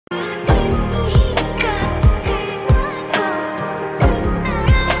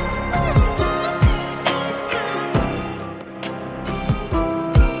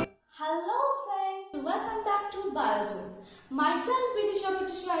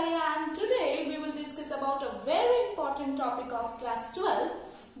about a very important topic of class 12,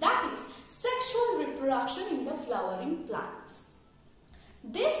 that is sexual reproduction in the flowering plants.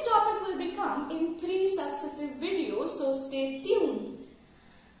 This topic will become in 3 successive videos, so stay tuned.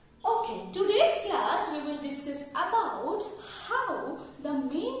 Okay, today's class we will discuss about how the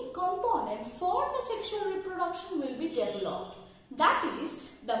main component for the sexual reproduction will be developed. That is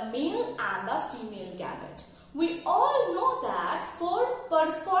the male and the female gamete. We all know that for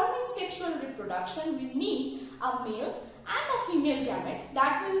performing sexual reproduction we need a male and a female gamete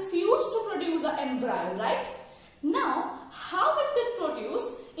that will fuse to produce the embryo, right? Now, how it will produce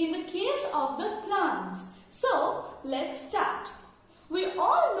in the case of the plants? So, let's start. We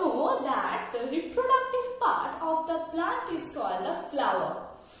all know that the reproductive part of the plant is called a flower.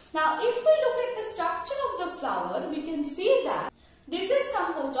 Now, if we look at the structure of the flower, we can see that this is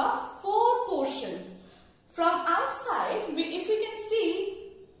composed of 4 portions. From outside, we can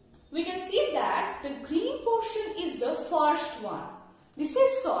see that the green portion is the first one. This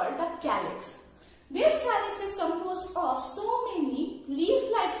is called the calyx. This calyx is composed of so many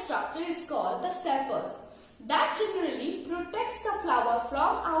leaf-like structures called the sepals that generally protects the flower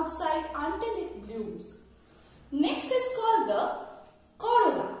from outside until it blooms. Next is called the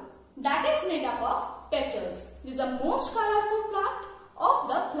corolla, that is made up of petals. This is the most colorful part of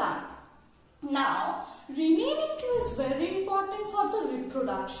the plant. Now, remaining 2 is very important for the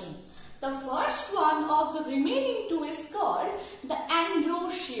reproduction. The first one of the remaining 2 is called the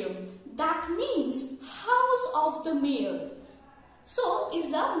androecium. That means house of the male. So,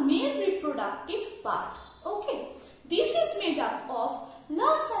 is the male reproductive part. Okay, this is made up of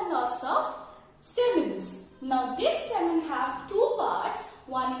lots and lots of stamens. Now, this stamen have 2 parts.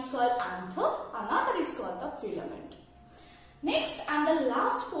 One is called anther, another is called the filament. Next and the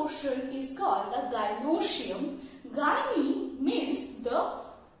last portion is called the gynoecium. Gyne means the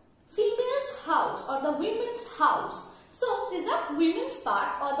female's house or the women's house. So, this is a women's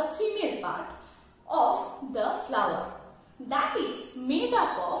part or the female part of the flower. That is made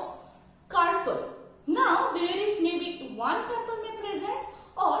up of carpel. Now, there is maybe one carpel may present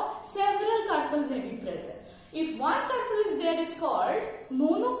or several carpel may be present. If one carpel is there, it is called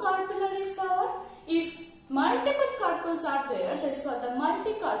monocarpellary flower. If multiple carpels are there, that is called the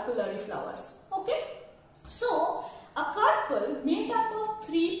multicarpellary flowers. Okay. So, a carpel made up of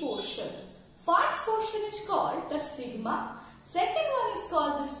 3 portions. First portion is called the stigma. Second one is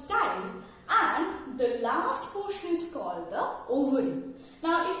called the style. And the last portion is called the ovary.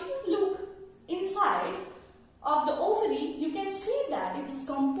 Now, if you look inside of the ovary, you can see that it is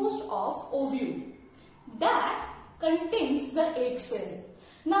composed of ovule that contains the egg cell.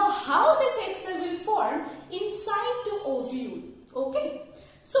 Now, how this egg cell will form inside the ovule? Okay.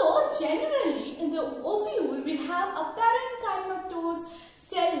 So, generally in the ovule we have a parenchymatous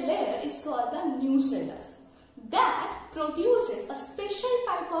cell layer is called the nucellus. That produces a special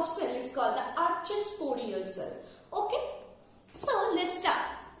type of cell is called the archisporial cell. Okay. So, let's start.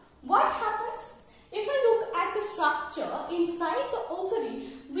 What happens? If we look at the structure inside the ovary,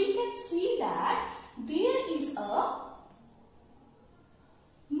 we can see that there is a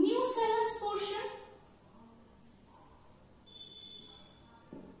nucellus portion.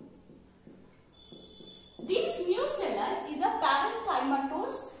 This nucellus is a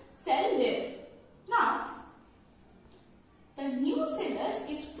parenchymatous cell layer. Now, the nucellus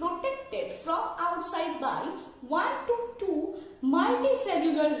is protected from outside by 1 to 2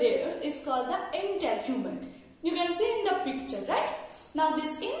 multicellular layers is called the integument. You can see in the picture, right? Now,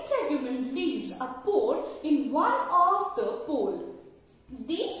 this integument leaves a pore in one of the pole.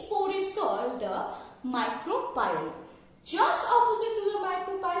 This pore is called the micropyle. Just opposite to the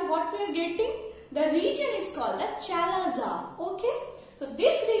micropyle, what we are getting? The region is called the chalaza. Okay? So,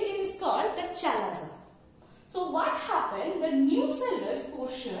 this region is called the chalaza. So, what happened? The nucellus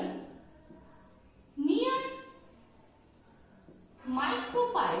portion near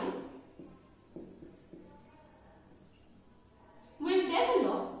micropyle will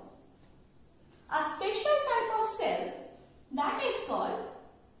develop a special type of cell that is called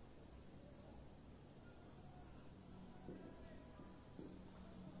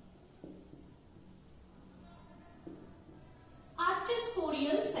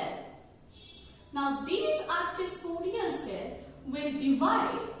archisporial cell. Now, these archisporial cell will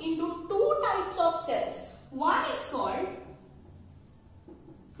divide into 2 types of cells. One is called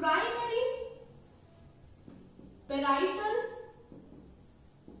primary parietal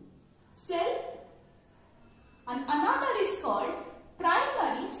cell and another is called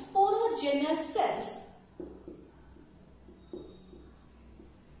primary sporogenous cells.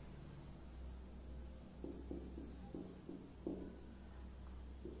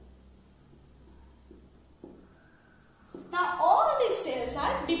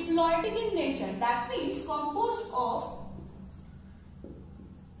 diploidic in nature. That means composed of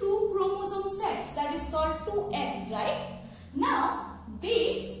 2 chromosome sets, that is called 2N, right? Now,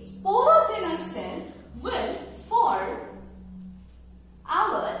 this sporogenous cell will form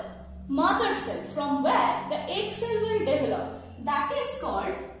our mother cell, from where the egg cell will develop. That is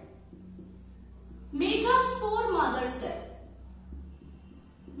called megaspore mother cell.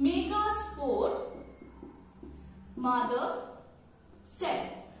 Megaspore mother cell.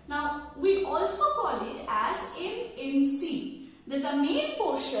 Now, we also call it as MMC. There is a main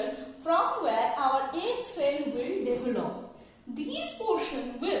portion from where our egg cell will develop. These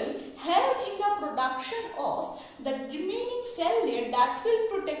portions will help in the production of the remaining cell layer that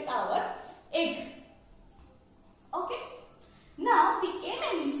will protect our egg. Okay. Now, the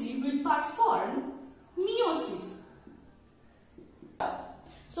MMC will perform meiosis.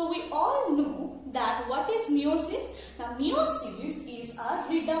 So, we all know that what is meiosis? Now, meiosis is a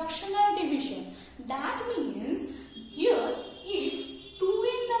reductional division. That means here, if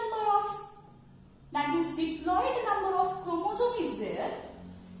 2n number of, that means diploid number of chromosome is there,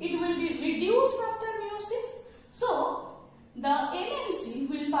 it will be reduced after meiosis. So, the MMC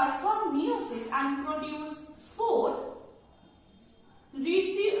will perform meiosis and produce 4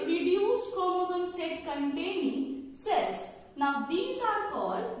 reduced chromosome set containing cells. Now, these are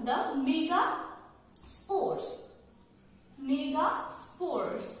called the megaspores.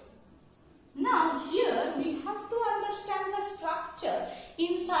 Megaspores. Now, here we have to understand the structure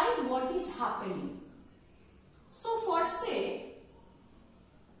inside what is happening. So, for say,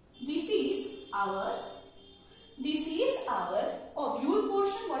 this is our ovule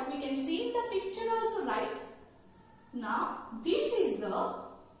portion, what we can see in the picture also, right? Now, this is the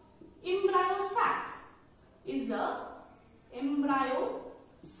embryo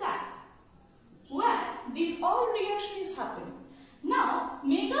sac. Where this all reaction is happening. Now,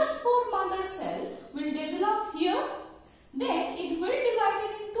 megaspore mother cell will develop here, then it will divide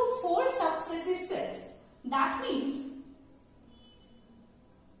it into 4 successive cells. That means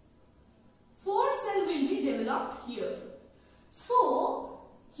 4 cells will be developed here. So,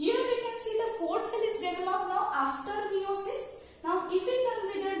 here we can see the 4th cell is developed now after meiosis. Now, if we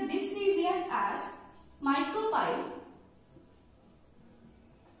consider this region as micropyle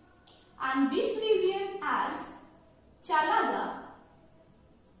and this region as chalaza,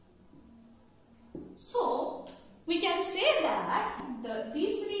 so we can say that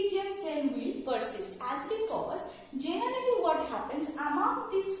this region cell will persist, as because generally what happens among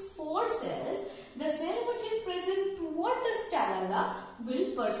these 4 cells, the cell which is present toward the chalaza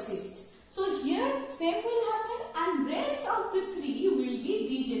will persist. So here same will happen and rest of the 3 will be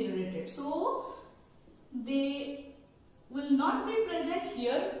degenerated. So they will not be present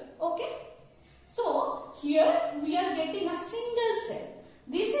here. Okay. So here we are getting a single cell.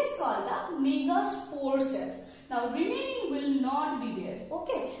 This is called the megaspore cells. Now remaining will not be there.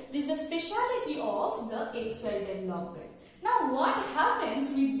 Okay. This is a speciality of the egg cell development. Now what happens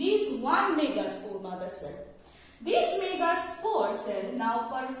with this one megaspore mother cell? This megaspore cell now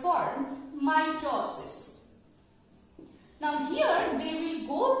perform mitosis. Now here they will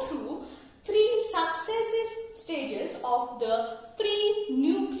go through 3 successive stages of the free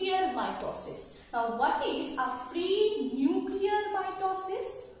nuclear mitosis. Now what is a free nuclear mitosis?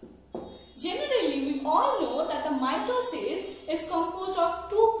 Generally we all know that the mitosis is composed of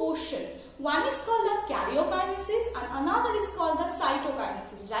 2 portions. One is called the karyokinesis and another is called the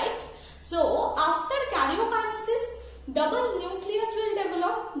cytokinesis, right? So after karyokinesis, double nucleus will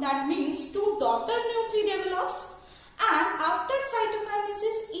develop. That means 2 daughter nuclei develops. And after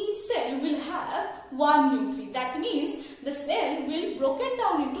cytokinesis, each cell will have 1 nuclei. That means the cell will broken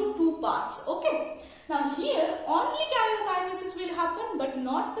down into 2 parts. Okay. Now here only karyokinesis will happen, but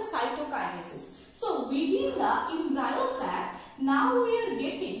not the cytokinesis. So within the embryo sac, now we are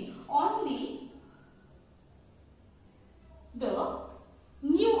getting only the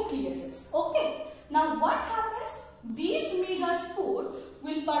nucleuses. Okay. Now what happens? These megaspore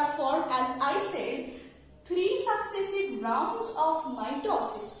will perform, as I said, 3 successive rounds of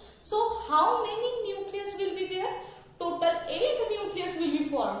mitosis. So how many nucleus will be there? Total 8 nucleus will be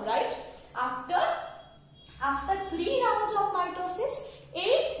formed, right? After 3 rounds of mitosis,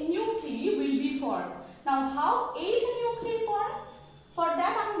 8 nuclei will be formed. Now how 8 nuclei form? For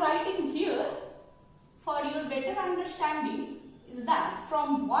that I am writing here for your better understanding is that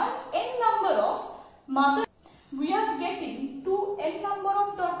from 1 n number of mother we are getting to n number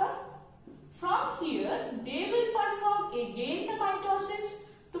of daughter. From here they will perform again the mitosis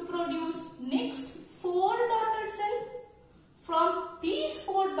to produce next 4 daughter cell. From these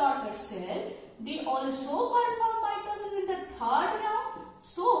 4 daughter cell they also perform mitosis in the 3rd round.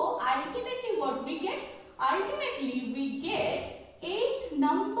 So ultimately what we get? Ultimately we get 8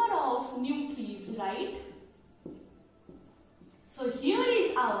 number of nucleus, right? So here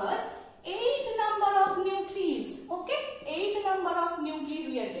is our 8 number of nucleus. Okay, 8 number of nucleus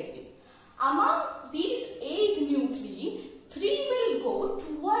we are getting. Among these 8 nuclei, 3 will go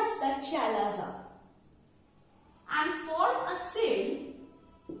towards the chalaza and form a cell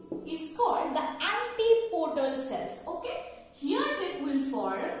is called the antipodal cells. Okay, here it will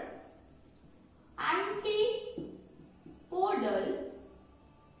form antipodal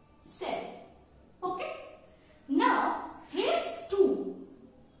cell. Okay, now rest 2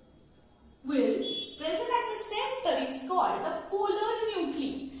 will present at the center is called the polar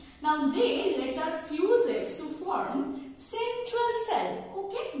nuclei. Now they later fuses to form central cell.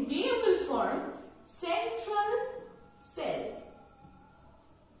 Okay, they will form central cell.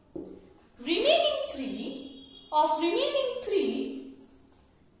 Remaining 3,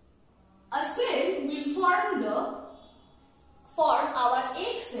 a cell will form our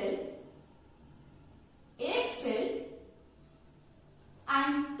egg cell,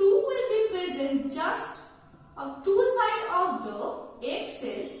 and 2 will be present just on 2 sides of the egg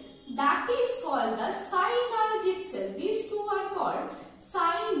cell. That is called the synergid cell. These 2 are called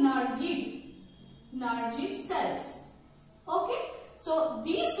synergid cells. Okay. So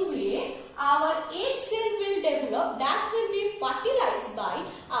this way our egg cell will develop, that will be fertilized by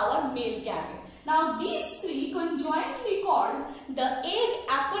our male gamete. Now these 3 conjointly called the egg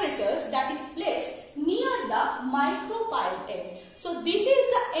apparatus that is placed near the micropyle egg. So this is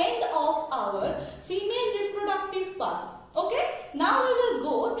the end of our female reproductive part. Okay, now we will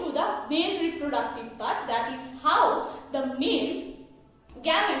go to the male reproductive part, that is how the male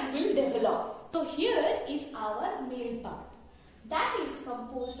gamete will develop. So here is our male part. That is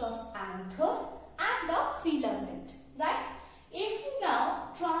composed of anther and the filament, right? If we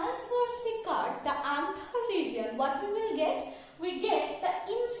now transversely cut the anther region, what we will get? We get the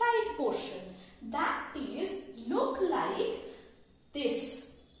inside portion. That is look like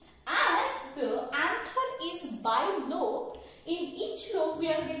this. As the anther is bilobed, in each lobe we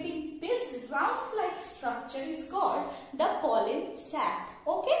are getting this round-like structure is called the pollen sac.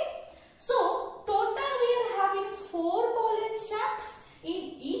 Okay? So total we are having 4 pollen sacs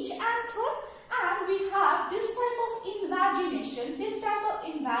in each anther, and we have this type of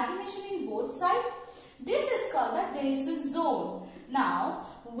invagination in both sides. This is called the dehiscent zone. Now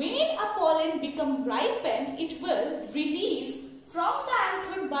when a pollen becomes ripened, it will release from the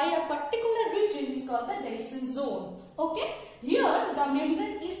anther by a particular region is called the dehiscent zone. Okay, here the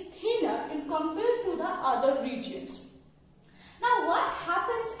membrane is thinner in compared to the other regions. Now what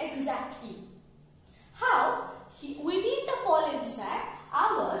happens exactly? How within the pollen sac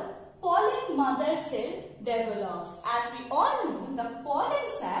our pollen mother cell develops. As we all know, the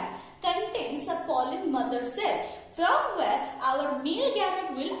pollen sac contains a pollen mother cell from where our male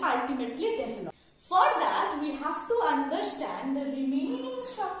gamete will ultimately develop. For that we have to understand the remaining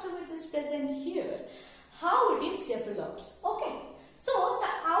structure which is present here, how it is developed. Okay, so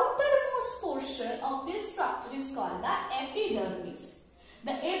the outermost portion of this structure is called the epidermis.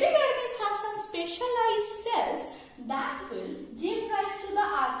 The epidermis have some specialized cells that will give rise to the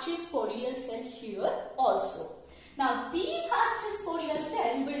archisporial cell here also. Now these archisporial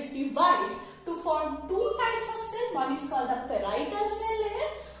cell will divide to form 2 types of cell. One is called the parietal cell layer,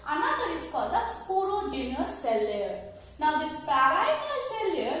 another is called the sporogenous cell layer. Now this parietal cell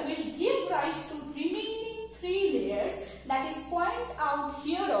layer will give rise to remaining 3 layers that is point out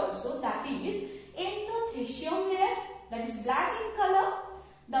here also, that is endothecium layer, that is black in color,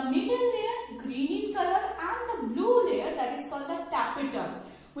 the middle layer green in color, and the blue layer that is called the tapetum,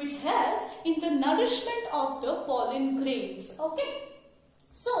 which helps in the nourishment of the pollen grains. Okay,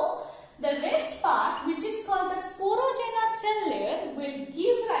 so the rest part, which is called the sporogenous cell layer, will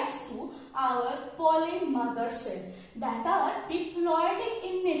give rise to our pollen mother cell that are diploidic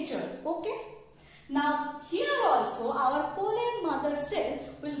in nature. Okay, now here also our pollen mother cell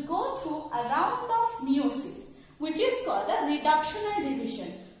will go through a round of meiosis, which is called the reductional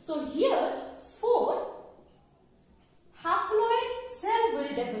division. So here 4 haploid cell will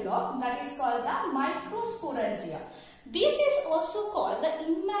develop, that is called the microsporangia. This is also called the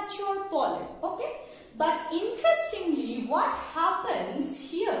immature pollen. Okay, but interestingly what happens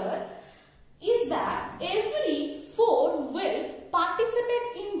here is that every 4 will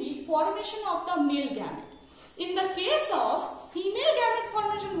participate in the formation of the male gamete. In the case of female gamete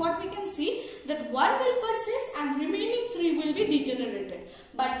formation, what we can see that 1 will persist and remaining 3 will be degenerated.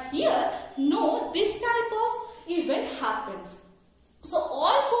 But here no, this type of event happens. So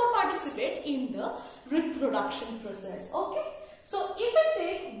all 4 participate in the reproduction process. Okay, So if we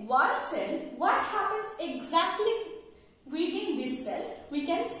take one cell, what happens exactly within this cell, we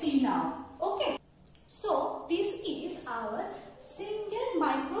can see now. Okay. So this is our single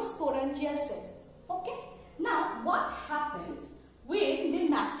microsporangial cell. Okay. Now what happens when they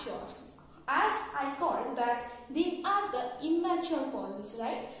matures? As I called that they are the immature pollens,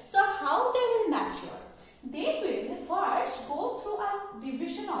 right? So how they will mature? They will first go through a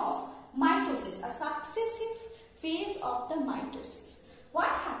division of mitosis, a successive phase of the mitosis. What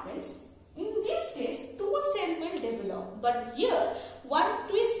happens? In this case, two cells will develop, but here one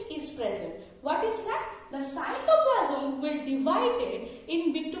twist is present. What is that? The cytoplasm will divide it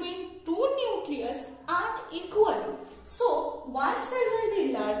in between two nucleus unequally. So one cell will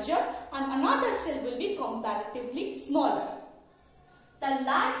be larger and another cell will be comparatively smaller. The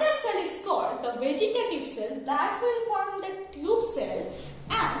larger cell is called the vegetative cell that will form the tube cell,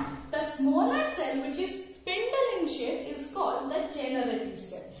 and the smaller cell, which is spindle in shape, is called the generative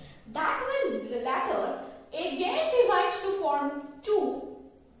cell. That will latter again divides to form two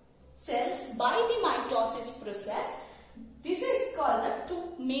cells by the mitosis process. This is called the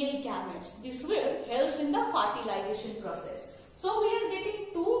two male gametes. This will help in the fertilization process. So we are getting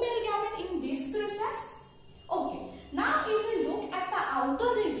two male gametes in this process. Okay. Now if we look at the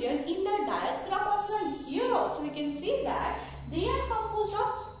outer region in the diagram also, here also we can see that they are composed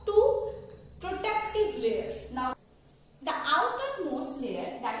of two protective layers. Now the outermost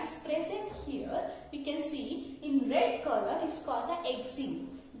layer that is present here, we can see in red color, is called the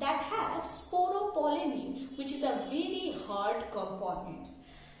exine, that has sporopollenin, which is a very hard component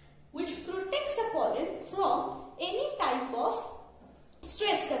which protects the pollen from any type of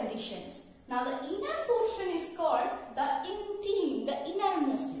stress conditions. Now the inner portion is called the intine, the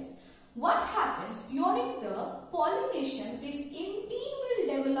innermost layer. What happens during the pollination? This intine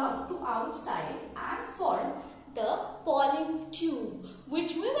will develop to outside and form the pollen tube,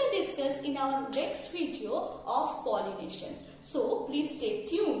 which we will discuss in our next video of pollination. So please stay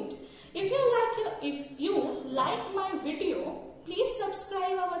tuned. If you like my video, please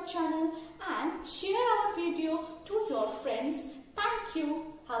subscribe our channel and share our video to your friends. Thank you.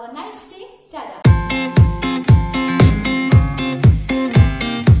 Have a nice day. Tada.